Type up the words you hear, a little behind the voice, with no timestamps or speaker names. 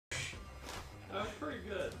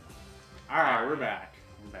Alright, we're back.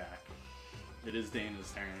 We're back. It is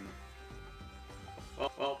Dana's turn.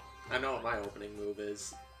 Well, I know what my opening move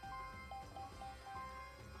is.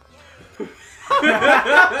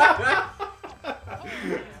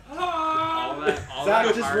 all Zach,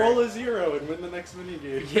 that just hard. roll a 0 and win the next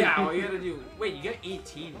minigame. Yeah, all you gotta do. Wait, you got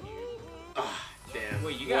 18, dude. Ah, damn.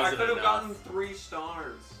 Wait, you I got. could have gotten 3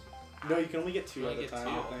 stars. No, you can only get 2 You at only a get time,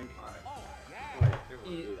 2. I think. Wait, we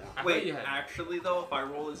won't do that. I thought Wait, you had. actually though, if I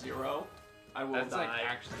roll a 0, I will That's die. like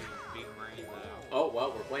actually big brain though. Oh,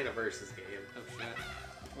 well, we're playing a versus game. Oh shit.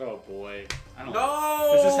 Oh boy. I don't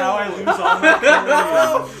No! This is how I lose all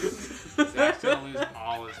my coins. Zach's gonna lose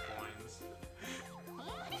all his coins.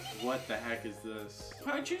 What the heck is this?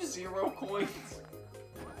 How'd you 0 coins?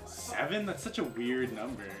 7? That's such a weird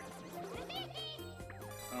number.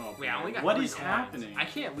 Oh, Wait, I only got what 3 is coins. happening? I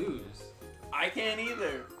can't lose. I can't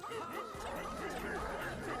either.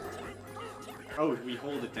 Oh, we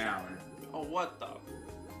hold it down. Oh, what the?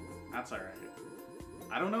 That's alright.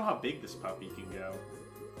 I don't know how big this puppy can go.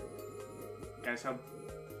 Guys, how...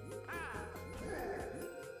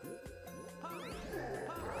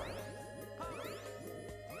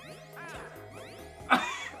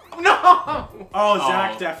 No! Oh,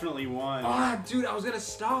 Zach definitely won. Ah, dude, I was gonna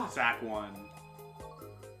stop. Zach won.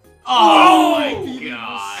 Oh my He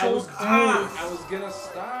god! so I was close. I was gonna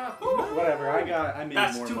stop. Whatever, I made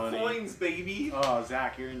That's more 2 money. coins, baby. Oh,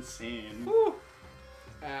 Zach, you're insane. Whew.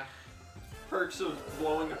 Ah. Perks of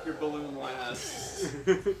blowing up your balloon last.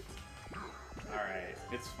 Alright,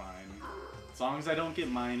 it's fine. As long as I don't get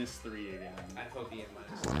 -3 again. I hope you get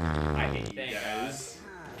minus. I hate you Thank guys.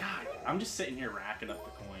 God, I'm just sitting here racking up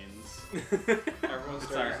the coins. Everyone's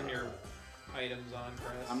It's throwing alright. your items on,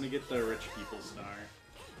 Chris. I'm gonna get the rich people star.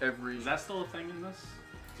 Is that still a thing in this?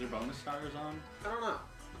 Is there bonus stars on? I don't know.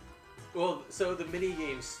 Well, so the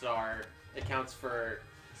minigame star accounts for...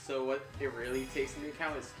 So what it really takes into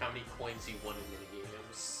account is how many coins you won in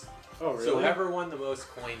minigames. Oh, So whoever won the most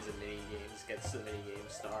coins in minigames gets the minigame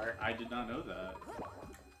star. I did not know that.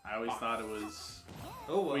 I always thought it was...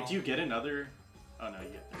 Oh well. Wait, do you get another... Oh no, you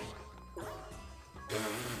get 3.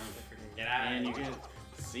 Get out And you of here.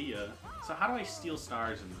 get... See ya. So how do I steal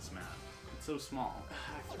stars in this map? It's so small.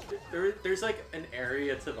 There's like an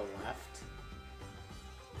area to the left.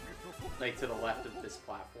 Like to the left of this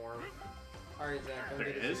platform. Alright, Zach. I'll There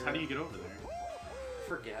get it a is? 0. How do you get over there?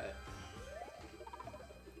 Forget.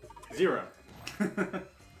 0.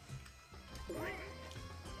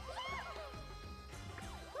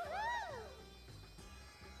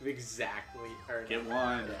 Exactly. Or Get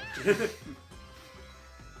 1.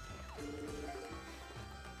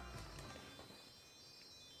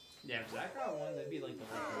 Yeah, if Zach got 1, that'd be like the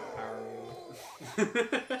ultimate power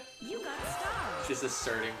move. You got stars. Just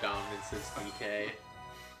asserting dominance as DK.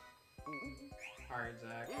 Alright,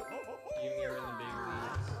 Zach. You and me are in the big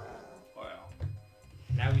leads. Wow.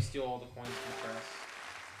 Now we steal all the coins from Chris.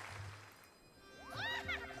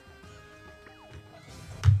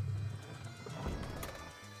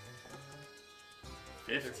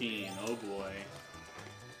 $15. Oh boy.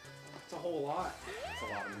 It's a whole lot. That's a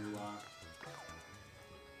lot of moolah.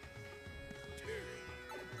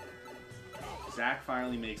 Zach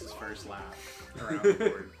finally makes his first lap around the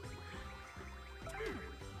board.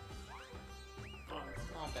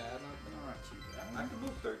 Not bad, Not too I bad. could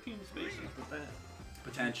move 13 spaces with that.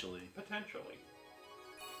 Potentially. Potentially.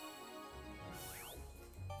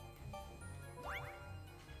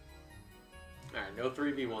 Alright, no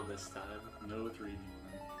 3v1 this time. No 3v1.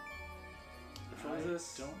 Which one is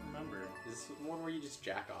this? Don't remember. Is this one where you just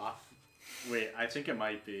jack off? Wait, I think it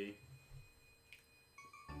might be.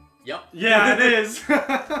 Yep. Yeah, it is!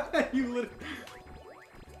 You literally...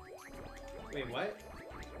 Wait, what?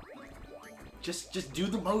 Just do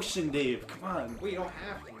the motion, Dave. Come on. Wait, you don't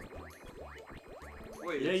have to.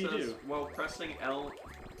 Wait, Yeah, it you says, do. while pressing L...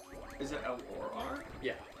 Is it L or R?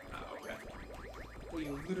 Yeah. Oh, okay. Well,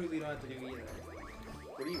 you literally don't have to do either.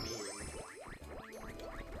 What do you mean?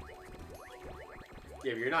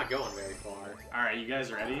 Yeah, but you're not going very far. Alright, you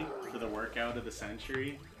guys ready for the workout of the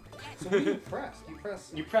century? So what do you press? You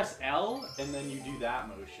press... You press L, and then you do that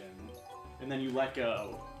motion. And then you let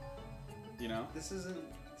go. You know? This isn't...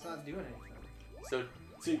 It's not doing anything. So,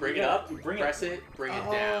 So bring you it gotta- up, you bring it- press it, bring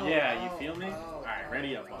it down. Yeah, you feel me? oh, Alright,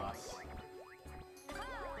 ready up, boss.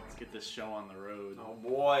 Let's get this show on the road. Oh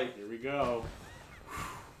boy. Here we go.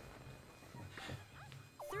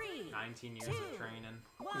 3, 19 years 2, of training.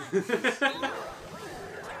 1.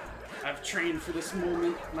 I've trained for this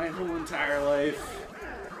moment my whole entire life.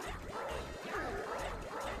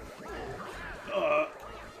 Oh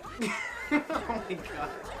my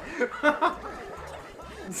god.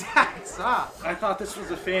 Zach, stop! I thought this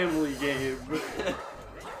was a family game.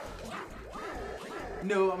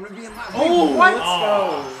 No, I'm gonna be in my. Oh, what? let's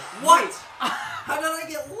go. What? How did I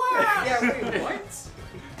get last? Yeah, wait, what?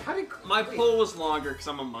 How did My pull was longer because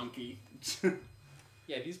I'm a monkey.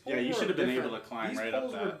 Yeah, these poles Yeah, you were should have been different- able to climb these right up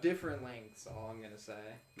poles were that. different lengths. All I'm gonna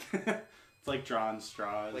say. It's like drawing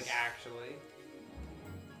straws. Like actually.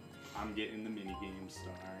 I'm getting the minigame star.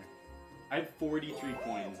 I have 43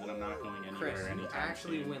 coins and I'm not going anywhere Chris, you anytime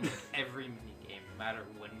actually soon. win like every minigame, no matter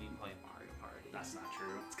when we play Mario Party. That's not true.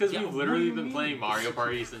 It's because Yeah, we've what literally do you been mean? playing Mario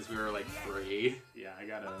Party since we were like 3. Yeah, I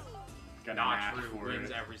got a Not knack true. for Wins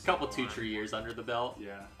it. every Couple single 2-3 years under the belt.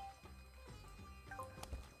 Yeah.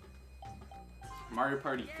 Mario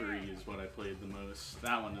Party 3 is what I played the most.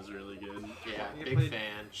 That one is really good. Yeah, You big played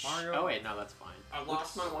fan. Mario- Oh wait, no, that's fine. I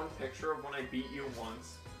lost my one picture of when I beat you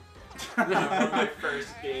once. One of my first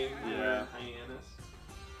game. Yeah. Hyannis.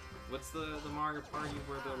 What's the Mario Party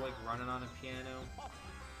where they're like running on a piano?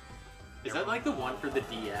 Is that like the one for the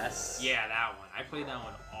DS? Yeah, that one. I played that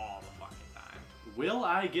one all the fucking time. Will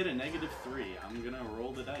I get a -3? I'm gonna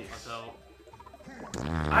roll the dice. So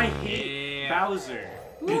I hate Yeah. Bowser.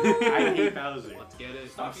 I hate Bowser. let's get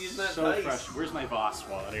it. Stop I'm using that so dice. fresh. Where's my boss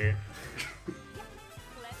water?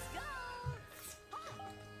 Let's go.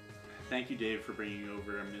 Thank you, Dave, for bringing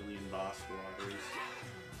over 1,000,000 boss waters.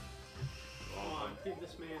 Come on, give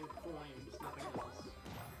this man coins, nothing else.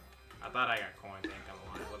 I thought I got coins. Ain't gonna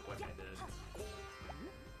lie. Look what I did.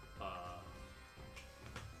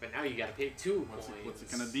 But now you gotta pay 2 What's coins. it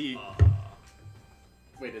gonna be? Uh,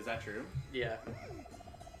 Wait, is that true? Yeah.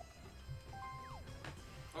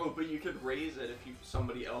 Oh, but you could raise it if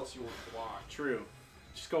somebody else you were blocked. True.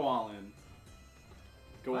 Just go all in.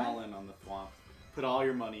 Go What? all in on the flop. Put all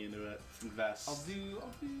your money into it. Invest. I'll do.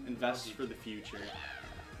 Invest for the future.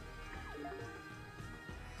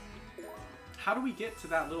 How do we get to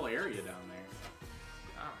that little area down there?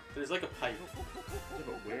 Oh. There's like a pipe. Yeah,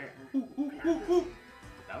 but where?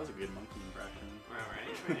 That was a good monkey impression.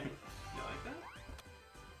 Alright, right. You like that?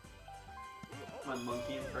 My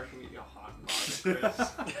monkey impression get you a hot mod,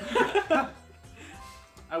 Chris.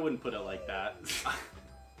 I wouldn't put it like that.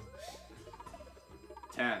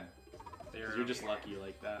 10. 'Cause you're just lucky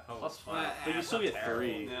like that. Oh, Plus 5. well, But you that's still not get terrible.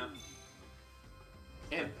 3. Yeah.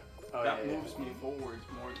 And oh, That yeah, moves me forwards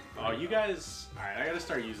more. Oh, you guys... Alright, I gotta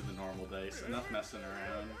start using the normal dice. Enough messing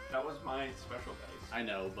around. That was my special dice. I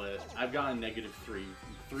know, but I've gotten -3.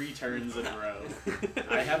 3 turns in a row.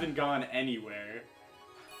 I haven't gone anywhere.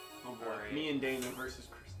 Oh boy. Alright. Me and Dana versus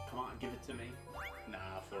Chris. Come on, give it to me.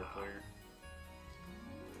 Nah, 4 player.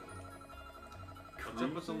 What's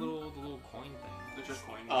up with the little coin thing? It's just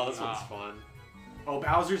coin. Oh, this one's Ah. fun. Oh,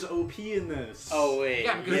 Bowser's OP in this. Oh wait.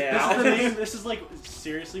 Yeah, because This is, Bowser- the main, this is like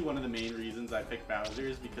seriously one of the main reasons I picked Bowser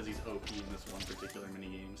is because he's OP in this one particular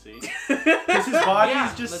minigame. See, because his body's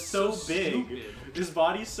Yeah, just that's so so big. stupid. His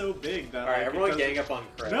body's so big that. All right, like, everyone it doesn't- gang up on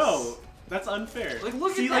Chris. No, that's unfair. Like,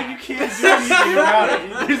 look See, at like that. you can't do anything about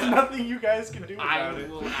it. There's nothing you guys can do I about it.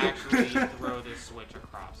 will actually throw this switch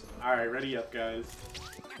across them. All right, ready up, guys.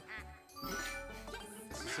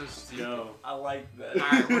 This is so stupid. Go. I like that.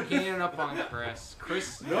 Alright, we're ganging up on Chris.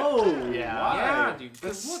 Chris, No. Yeah. Why? Yeah, dude,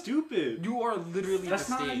 That's look- stupid. you are literally That's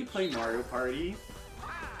the not how you stage. play Mario Party.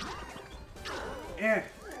 Eh.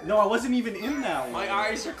 No, I wasn't even in that one. My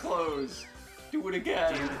eyes are closed. Do it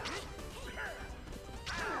again. Damn it.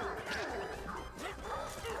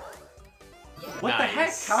 What the heck?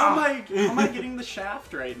 Nice. How am I getting the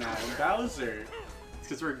shaft right now? Bowser. It's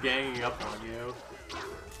because we're ganging up on you.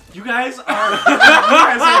 You guys are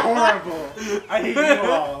horrible. I hate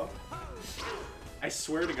you all. I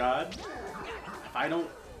swear to God, if I don't,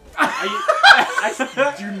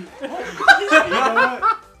 I do. You know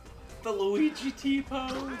what? The Luigi T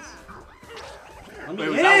pose. Let me Wait,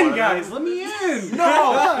 was that one in, of guys. them? Let me in. No!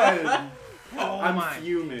 God. Oh I'm my.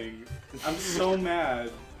 fuming. I'm so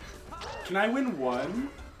mad. Can I win one?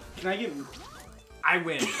 Can I get? I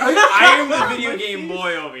win. I am the video game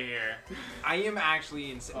boy over here. I am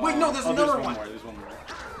actually insane. Wait, no, there's Oh, another there's one. more. There's one more.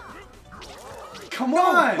 Come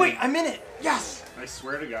on! Wait, I'm in it. Yes. I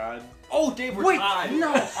swear to God, Oh, Dave, we're Wait, tied.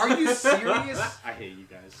 no. Are you serious? I hate you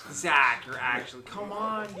guys. Zach, you're actually. Come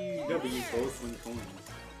on, dude. No, but you both win coins.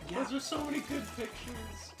 Those are so many good pictures.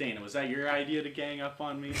 Dana, was that your idea to gang up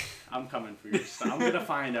on me? I'm coming for your star. I'm gonna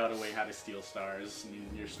find out a way how to steal stars,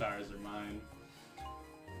 and your stars are mine.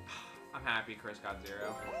 I'm happy Chris got 0.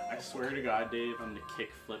 I swear to God, Dave, I'm gonna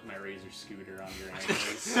kick flip my Razor scooter on your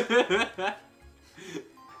ankles.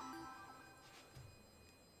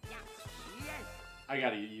 I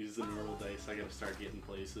gotta use the normal dice. I gotta start getting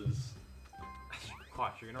places.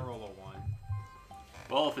 Watch, you're gonna roll a 1.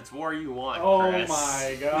 Well, if it's war you want, Oh Kris.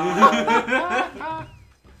 my god.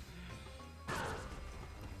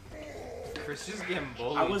 Kris just getting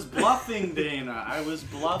bullied. I was bluffing, Dana. I was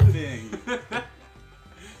bluffing.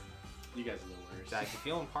 You guys are the worst. Zach, you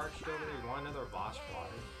feeling parched over there? You want another Boss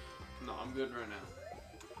Water? No, I'm good right now.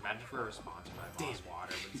 Imagine if we were sponsored by Boss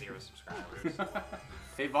Water with 0 subscribers.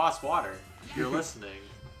 Hey, Boss Water, if you're listening.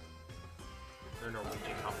 They're a Norwegian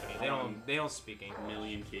company. They don't speak English. A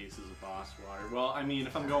million cases of boss water. Well, I mean,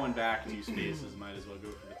 if I'm going back 2 spaces, might as well go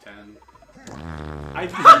for the 10. I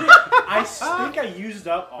think I used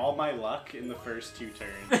up all my luck in the first 2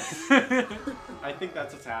 turns. I think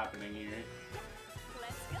that's what's happening here.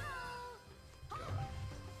 Let's go.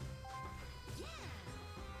 Jeez.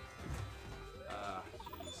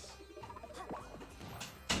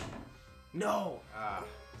 No!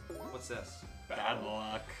 What's this? Bad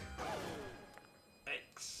luck.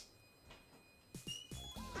 Thanks.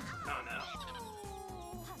 Oh no.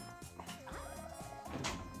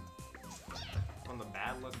 On the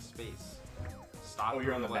bad luck space. Stop. Oh,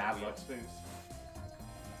 you're on the left bad wheel. luck space.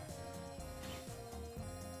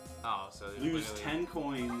 Oh, so there's Lose literally- 10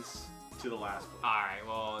 coins to the last one. Alright,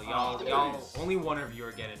 well, Oh, y'all, nice. only one of you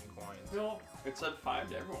are getting coins. No, it said 5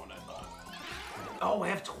 to everyone, I thought. Oh, I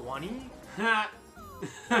have 20? That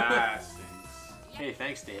stinks. Hey,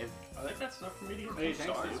 thanks, Dave. I think that's enough for me to get Hey, 2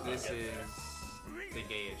 thanks, stars. dude. This is the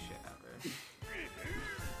gayest shit ever.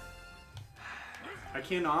 I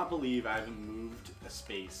cannot believe I haven't moved a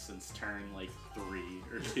space since turn, like, 3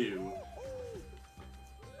 or 2.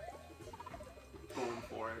 Going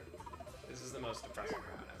for it. This is the most depressing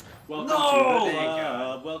round ever. Welcome No! to the Thank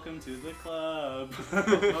club. Welcome to the club.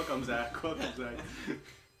 Welcome, Zach. Welcome, Zach.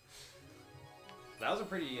 That was a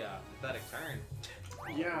pretty pathetic turn.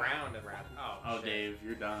 Yeah. Round and round. Oh, shit. Dave,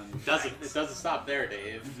 you're done. It doesn't stop there,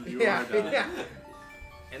 Dave. You are done.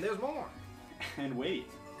 And there's more. And wait.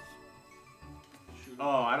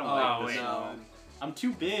 Oh, I don't like this wait. one. I'm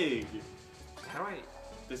too big. How do I...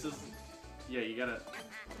 This is... Yeah, you gotta...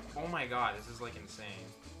 Oh my god, this is like insane.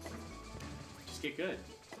 Just get good.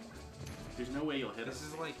 There's no way you'll hit This us.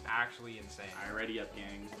 is like actually insane. Alright, ready up,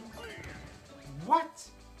 gang. What?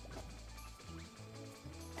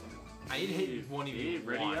 I need to hit Dave, one of you Dave,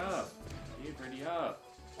 ready once. up. Dave, ready up.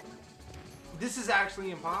 This is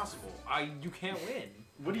actually impossible. You can't win.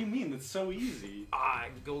 What do you mean? It's so easy.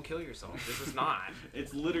 Go kill yourself. This is not.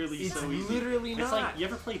 It's literally It's so easy. literally It's not. like, you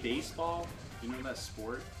ever play baseball? You know that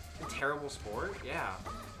sport? A terrible sport? Yeah.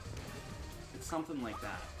 It's something like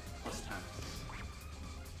that. Plus tennis.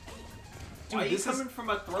 Dude, Why are you this is... coming from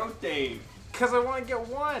a throat, Dave? Because I want to get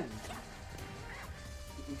one.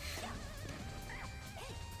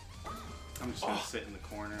 I'm just gonna sit in the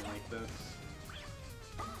corner like this.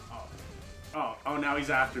 Oh, now he's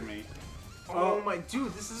after me. Oh my...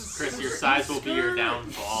 Dude, this is... Kris, so your size will be your Skirt,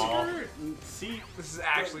 downfall. skirt. See, This is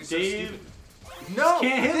actually so Dave, stupid. No!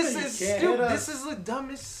 can't hit This me, is can't stupid. hit This us. is the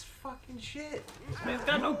dumbest fucking shit. It's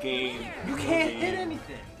got no game. You can't hit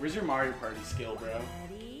anything. Where's your Mario Party skill, bro?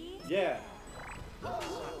 Ready? Yeah.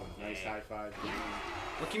 Nice high five.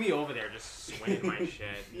 Look at me over there just swinging my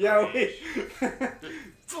shit. Yeah, wait.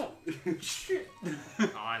 Shit.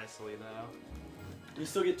 Honestly, though. You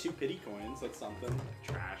still get 2 pity coins. That's something.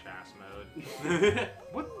 Trash ass mode.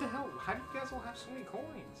 What the hell? How do you guys all have so many coins?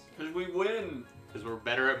 Because we win. Because we're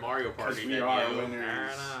better at Mario Party Because we than are you. winners. Fair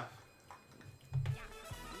enough.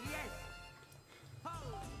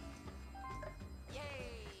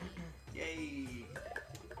 Yay.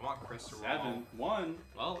 I want Kris to roll. 7, 1.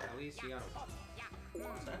 Well, at least you got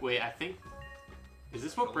Wait, I think... Is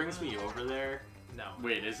this what brings me over there? no.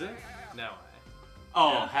 Wait, is it? No.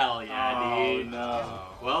 Oh, Yeah. hell yeah, Oh, dude. no.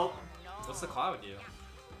 Well, What's the cloud do?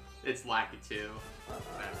 it's Lakitu.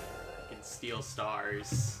 I can steal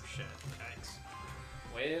stars. Shit. Thanks.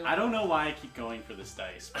 Well. I don't know why I keep going for this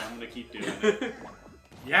dice, but I'm gonna keep doing it.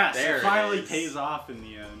 Yes, There it it finally is. pays off in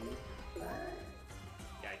the end.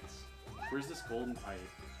 Yikes. Where's this golden pipe?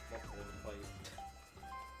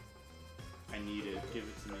 I need it. Give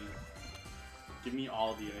it to me. Give me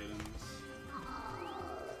all the items.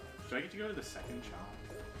 Do I get to go to the second shop?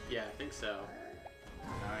 Yeah, I think so.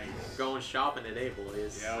 Nice. Going shopping today,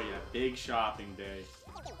 boys. Yeah, oh yeah, big shopping day.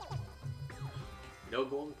 No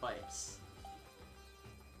golden pipes.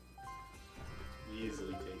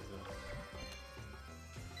 Easily take them.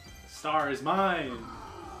 Star is mine!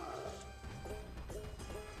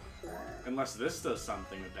 Unless this does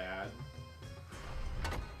something bad.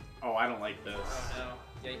 Oh, I don't like this.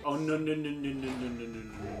 No. Yikes. Oh no no no no no no no no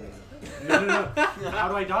no no no no! How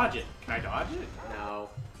do I dodge it? Can I dodge it? No.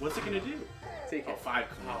 What's it gonna do? It's take Oh, it. 5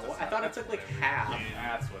 coins. Oh, that's I not- thought it took like half.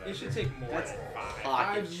 That's what I It should did. take more That's than 5. pocket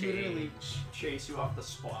Five change. literally. Chase you off the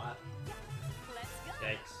spot. Let's go.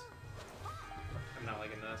 Yikes. I'm not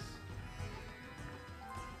liking this.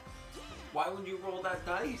 Why would you roll that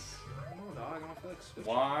dice? Oh, dog, I'm gonna feel like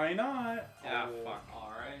switching. Why not? Yeah, Oh, fuck.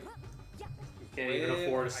 Alright. You can't even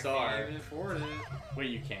afford a I star. can't even afford it. Wait,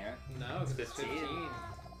 you can't? No, it's 15. 15.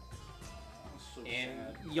 So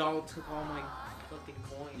And sad. y'all took all my fucking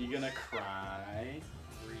coins. You gonna cry?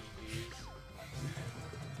 Reuse.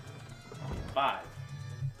 5.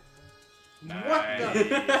 What the?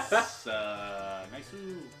 Nice. Nice.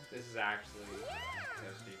 This is actually so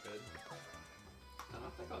stupid. I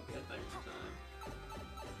don't think I'll get there in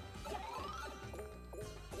time.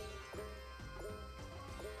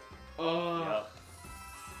 Oh.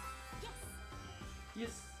 Yep.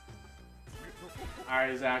 Yes.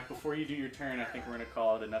 Alright, Zach, before you do your turn, I think we're going to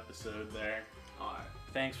call it an episode there. Alright.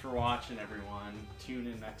 Thanks for watching, everyone. Tune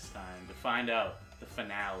in next time to find out the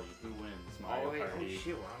finale. Who wins Mario Oh, wait, oh Party? shit,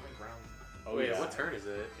 we're on the ground. Oh, Wait, yeah. what turn is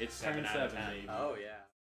it? It's 7 turn out of 7, 10. baby. Oh yeah.